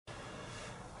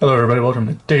Hello everybody, welcome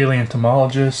to Daily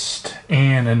Entomologist,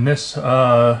 and in this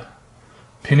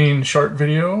pinning short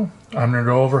video, I'm going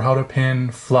to go over how to pin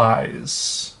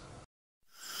flies.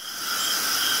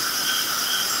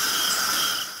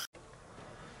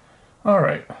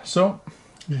 Alright, so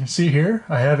you can see here,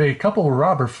 I have a couple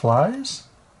robber flies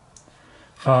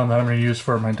that I'm going to use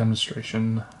for my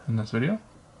demonstration in this video.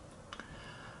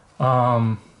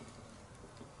 Robber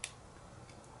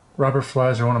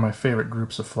flies are one of my favorite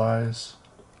groups of flies.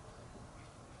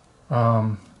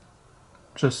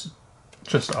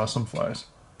 Just awesome flies.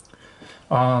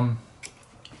 So I'm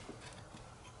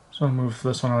gonna move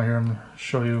this one out here. I'm gonna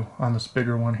show you on this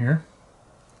bigger one here.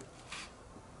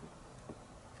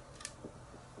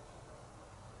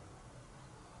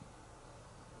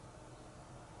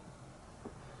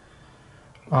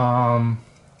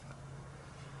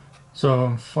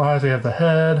 So flies, we have the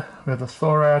head, we have the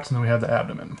thorax, and then we have the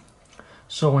abdomen.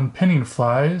 So when pinning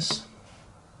flies,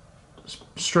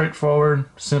 straightforward,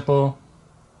 simple.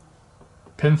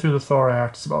 Pin through the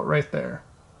thorax, about right there.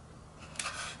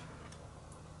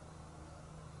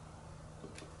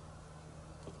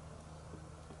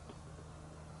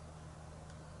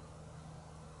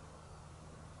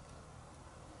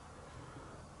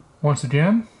 Once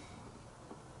again,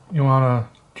 you want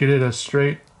to get it as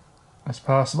straight as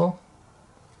possible.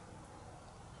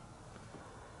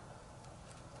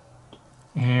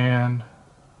 And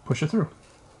push it through.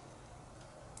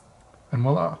 And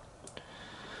voila.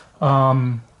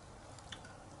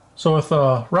 So with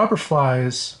robber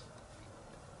flies,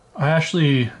 I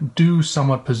actually do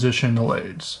somewhat position the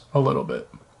legs a little bit.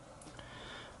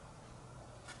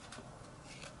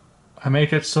 I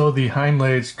make it so the hind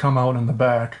legs come out in the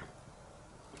back.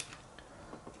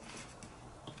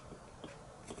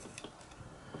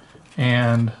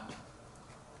 And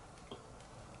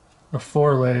the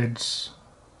forelegs,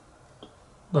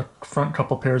 the front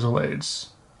couple pairs of legs,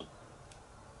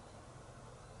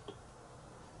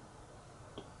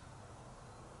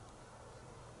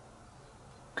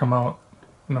 come out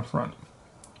in the front.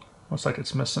 Looks like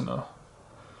it's missing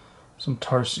some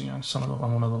tarsi on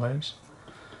on one of the legs.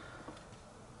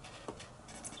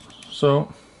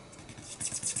 So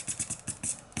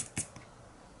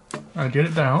I get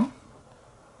it down.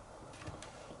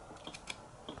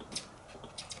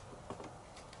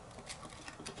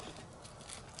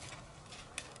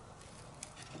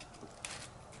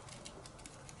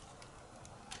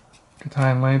 Get the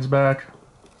hind legs back.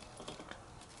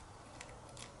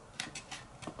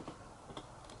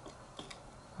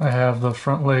 I have the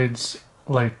front legs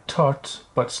like tucked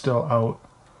but still out.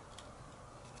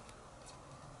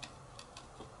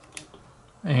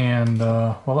 And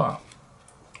voila.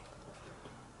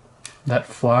 That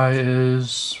fly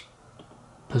is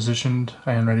positioned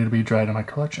and ready to be dried in my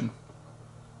collection.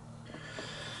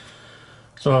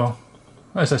 So,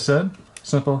 as I said,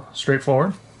 simple,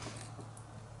 straightforward.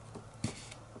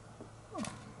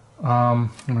 I'm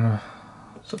gonna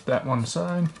set that one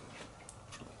aside.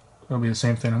 It'll be the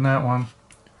same thing on that one.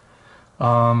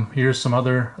 Here's some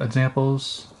other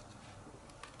examples.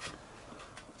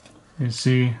 You can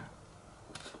see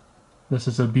this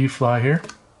is a bee fly here.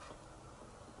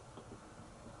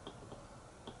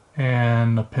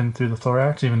 And a pin through the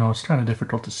thorax, even though it's kind of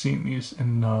difficult to see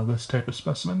in this type of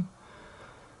specimen.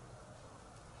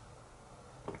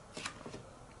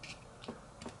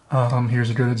 Here's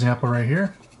a good example right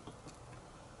here.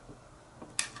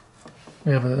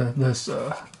 We have this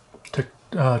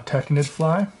tachinid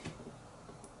fly.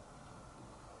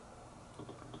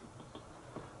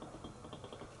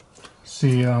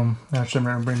 See, actually I'm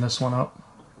going to bring this one up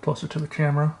closer to the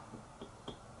camera.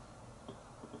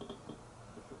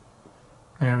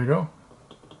 There we go.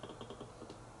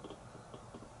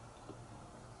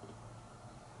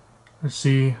 Let's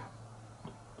see,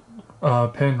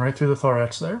 pin right through the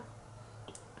thorax there.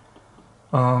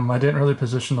 I didn't really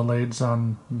position the legs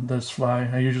on this fly.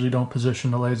 I usually don't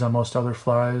position the legs on most other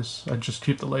flies. I just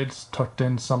keep the legs tucked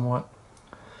in somewhat.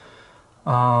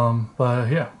 But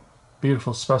yeah,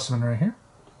 beautiful specimen right here.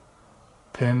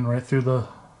 Pin right through the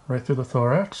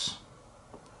thorax.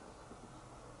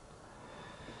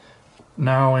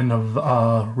 Now, in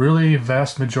the really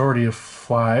vast majority of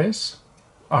flies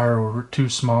are too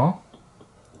small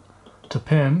to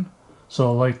pin.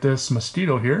 So like this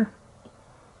mosquito here.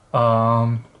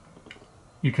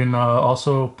 You can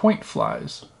also point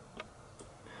flies.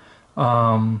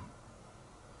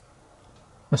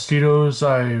 Mosquitoes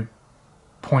I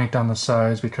point on the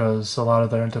sides because a lot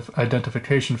of their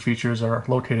identification features are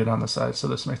located on the sides, so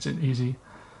this makes it easy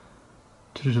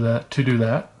to do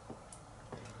that.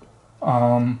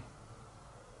 I'm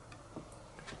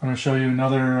going to show you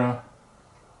another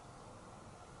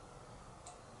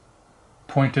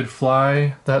pointed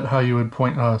fly, that how you would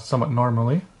point somewhat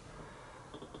normally.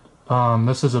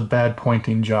 This is a bad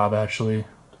pointing job actually.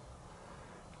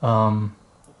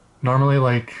 Normally,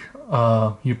 like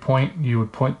you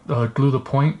would glue the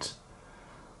point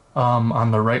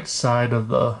on the right side of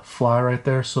the fly right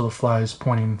there, so the fly is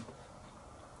pointing,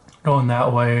 going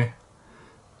that way,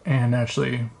 and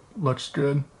actually looks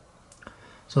good.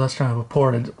 So that's kind of a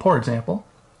poor example.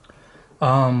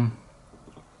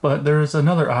 But there is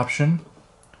another option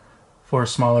for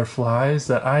smaller flies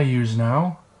that I use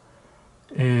now.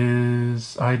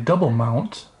 Is I double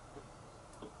mount.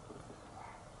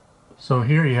 So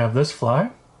here you have this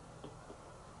fly,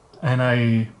 and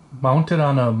I mount it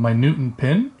on a minute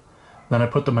pin. Then I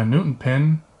put the minute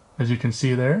pin, as you can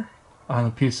see there, on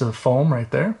a piece of foam right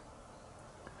there,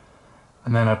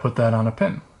 and then I put that on a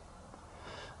pin.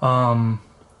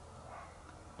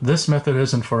 This method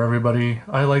isn't for everybody.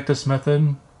 I like this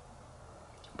method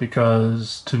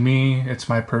because to me it's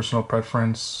my personal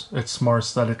preference. It's more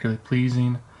aesthetically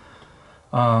pleasing,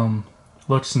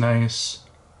 looks nice,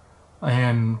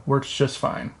 and works just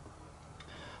fine.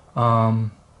 It's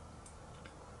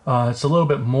a little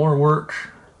bit more work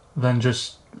than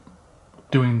just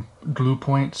doing glue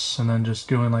points and then just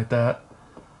doing like that,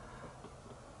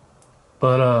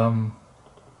 but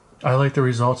I like the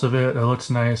results of it. It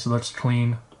looks nice, it looks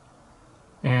clean,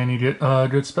 and you get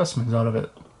good specimens out of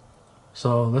it.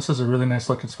 So this is a really nice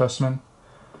looking specimen.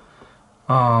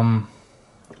 And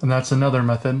that's another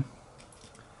method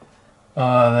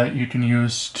that you can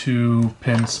use to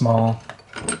pin small.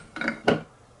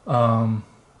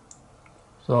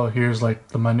 So here's like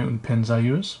the minute pins I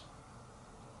use.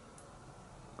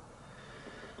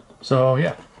 So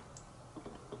yeah.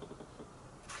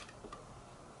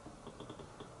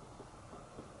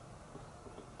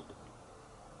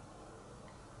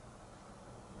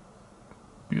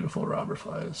 Beautiful robber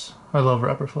flies. I love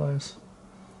robber flies.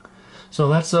 So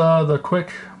that's the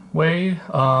quick way.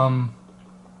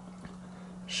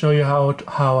 Show you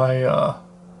how I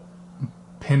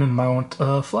pin and mount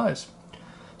flies.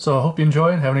 So I hope you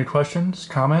enjoyed. Have any questions,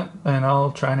 comment, and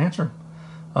I'll try and answer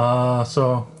them.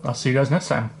 So I'll see you guys next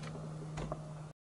time.